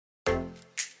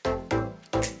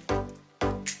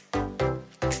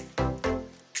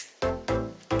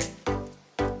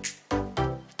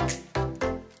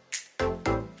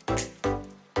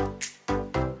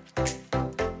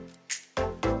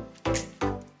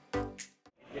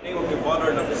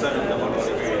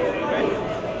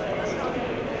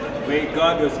May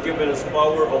God who has given us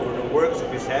power over the works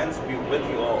of his hands be with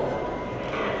you all.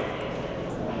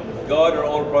 God, our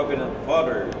all-provident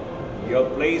Father, you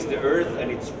have placed the earth and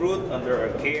its fruit under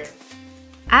our care.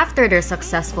 After their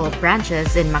successful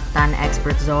branches in Mactan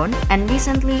Expert Zone and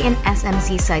recently in SM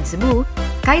Seaside Cebu,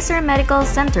 Kaiser Medical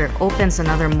Center opens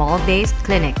another mall-based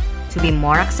clinic to be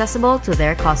more accessible to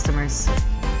their customers.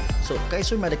 So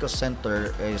Kaiser Medical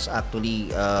Center is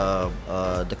actually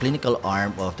the clinical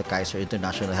arm of the Kaiser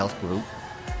International Health Group.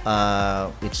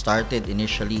 It started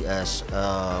initially as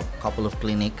a couple of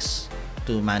clinics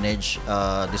to manage,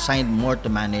 designed more to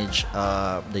manage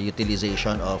the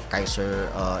utilization of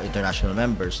Kaiser International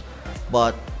members.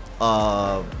 But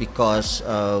because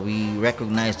we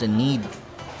recognize the need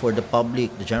for the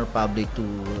public, the general public, to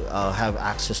have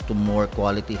access to more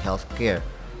quality health care,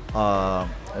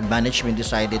 management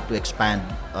decided to expand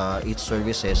its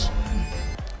services.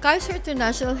 Kaiser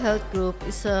International Health Group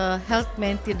is a health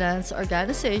maintenance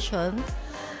organization,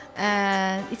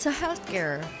 and it's a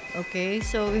healthcare. Okay,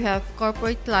 so we have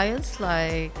corporate clients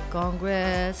like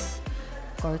Congress,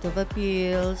 Court of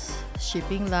Appeals,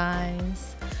 shipping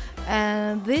lines,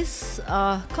 and this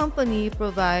company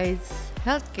provides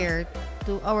healthcare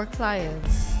to our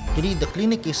clients. Actually, the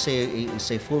clinic is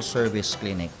a full-service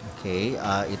clinic. Okay,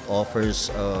 it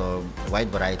offers a wide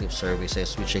variety of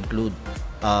services, which include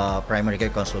primary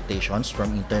care consultations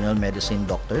from internal medicine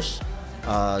doctors.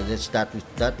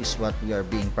 That is what we are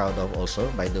being proud of also,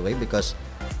 by the way, because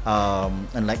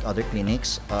unlike other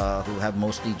clinics who have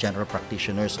mostly general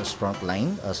practitioners as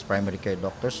frontline, as primary care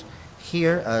doctors,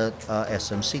 here at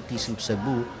SM City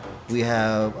Cebu, we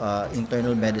have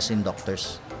internal medicine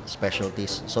doctors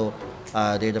specialties. So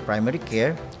they're the primary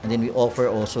care, and then we offer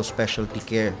also specialty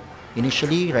care.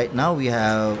 Initially, right now, we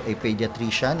have a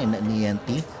pediatrician and an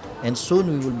ENT, and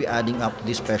soon we will be adding up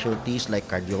these specialties like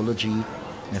cardiology,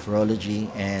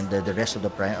 nephrology, and the rest of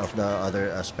the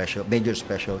other major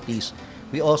specialties.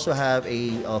 We also have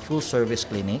a full-service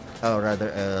clinic, or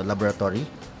rather a laboratory.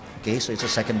 Okay, so it's a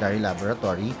secondary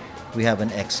laboratory. We have an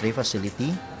X-ray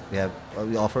facility.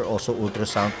 We offer also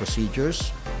ultrasound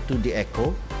procedures, 2D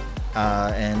echo,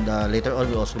 and later on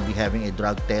we'll also be having a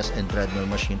drug test and treadmill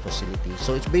machine facility.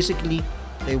 So it's basically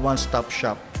a one-stop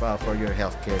shop for your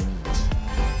healthcare needs.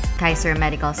 Kaiser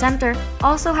Medical Center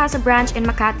also has a branch in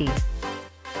Makati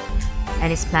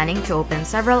and is planning to open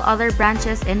several other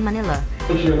branches in Manila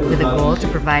with a goal to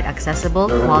provide accessible,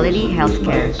 quality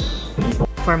healthcare.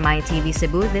 For MyTV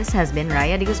Cebu, this has been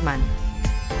Raya de Guzman.